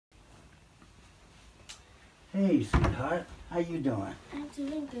Hey, sweetheart. How you doing? I'm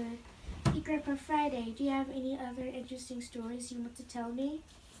doing good. Hey, Grandpa Friday, do you have any other interesting stories you want to tell me?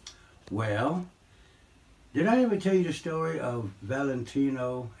 Well, did I ever tell you the story of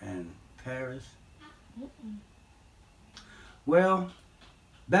Valentino and Paris? Mm-mm. Well,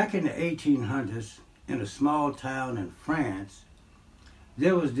 back in the 1800s, in a small town in France,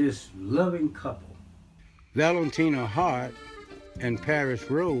 there was this loving couple. Valentino Hart and Paris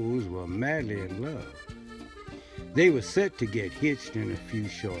Rose were madly in love. They were set to get hitched in a few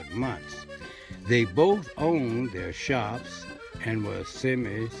short months. They both owned their shops and were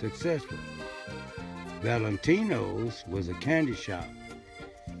semi-successful. Valentino's was a candy shop,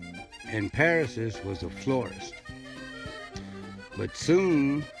 and Paris's was a florist. But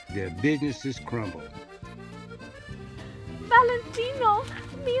soon their businesses crumbled. Valentino,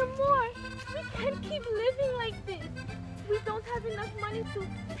 mi amor, we can't keep living like this. We don't have enough money to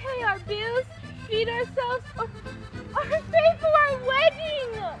pay our bills, feed ourselves, or pay for our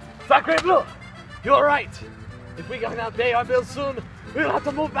wedding. Sacre bleu! You're right. If we cannot pay our bills soon, we'll have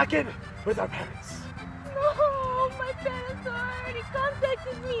to move back in with our parents. No, my parents already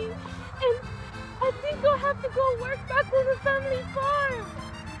contacted me, and I think I'll have to go work back on the family farm.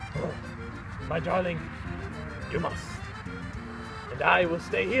 Oh, my darling, you must. And I will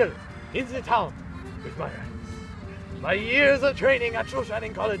stay here in the town with my friends. My years of training at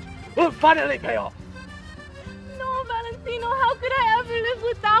Shoshanin College will finally pay off. No, Valentino, how could I ever live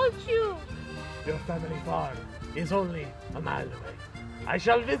without you? Your family farm is only a mile away. I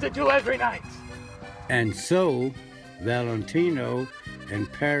shall visit you every night. And so, Valentino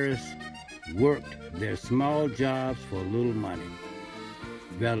and Paris worked their small jobs for little money.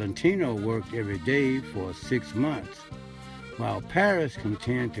 Valentino worked every day for 6 months, while Paris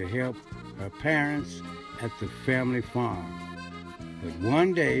continued to help her parents at the family farm. But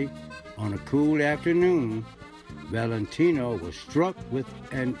one day, on a cool afternoon, Valentino was struck with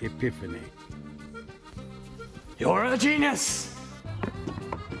an epiphany. You're a genius!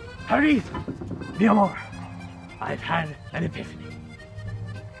 Hurry, mi amor. I've had an epiphany.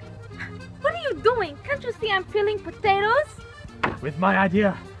 What are you doing? Can't you see I'm peeling potatoes? With my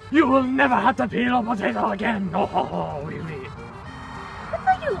idea, you will never have to peel a potato again. Oh, oui, oui. What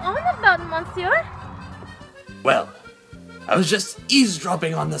are you on about, monsieur? Well, I was just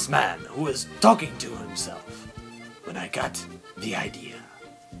eavesdropping on this man who was talking to himself when I got the idea.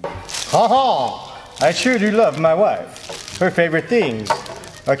 Ha ha! I sure do love my wife. Her favorite things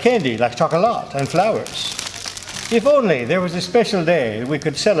are candy like chocolate and flowers. If only there was a special day we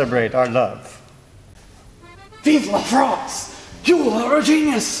could celebrate our love. Vive la France! You are a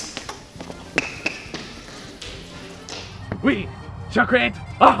genius! We shall create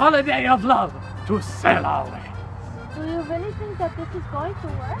a holiday of love to sail our way. Do you really think that this is going to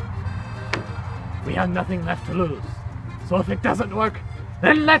work? We have nothing left to lose. So if it doesn't work,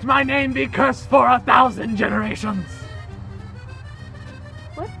 then let my name be cursed for 1,000 generations.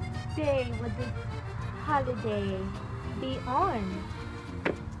 What day would this holiday be on?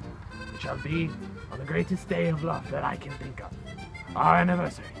 It shall be on the greatest day of love that I can think of. Our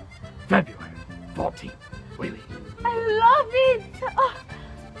anniversary, February 14th. Oui, oui. I love it! Oh,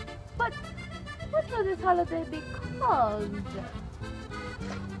 but what will this holiday be called?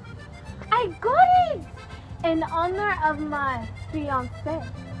 I got it! In honor of my fiancé.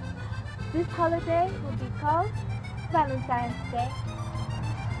 This holiday will be called Valentine's Day.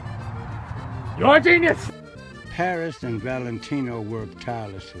 You're a genius! Paris and Valentino worked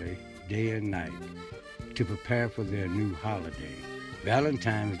tirelessly day and night to prepare for their new holiday.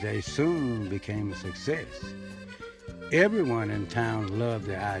 Valentine's Day soon became a success. Everyone in town loved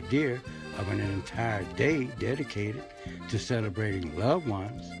the idea of an entire day dedicated to celebrating loved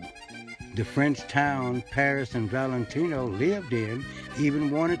ones. The French town Paris and Valentino lived in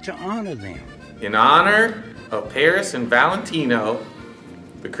even wanted to honor them. In honor of Paris and Valentino,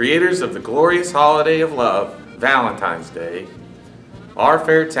 the creators of the glorious holiday of love, Valentine's Day, our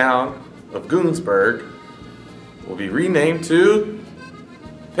fair town of Goonsburg will be renamed to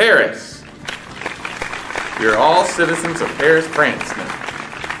Paris. We are all citizens of Paris, France now.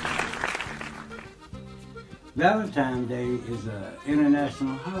 Valentine's Day is an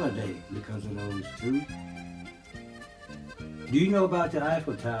international holiday because of those two. Do you know about the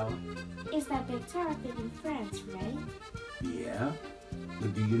Eiffel Tower? Is that big tower big in France, right? Yeah,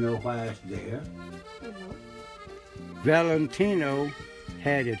 but do you know why it's there? No. Valentino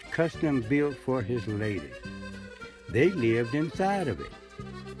had it custom built for his lady. They lived inside of it.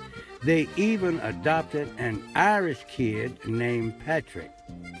 They even adopted an Irish kid named Patrick.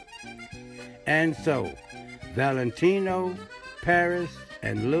 And so, Valentino, Paris,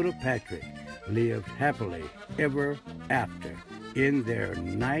 and little Patrick lived happily ever after in their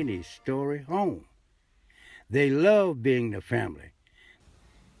 90-story home. They loved being the family.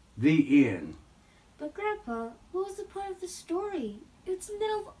 The end. But Grandpa, what was the point of the story? It's the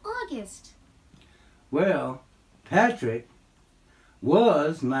middle of August. Well, Patrick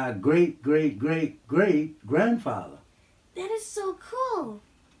was my great-great-great-great-grandfather. That is so cool.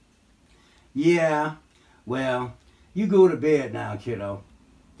 Yeah, well, you go to bed now, kiddo.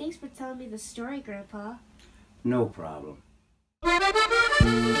 Thanks for telling me the story, Grandpa. No problem.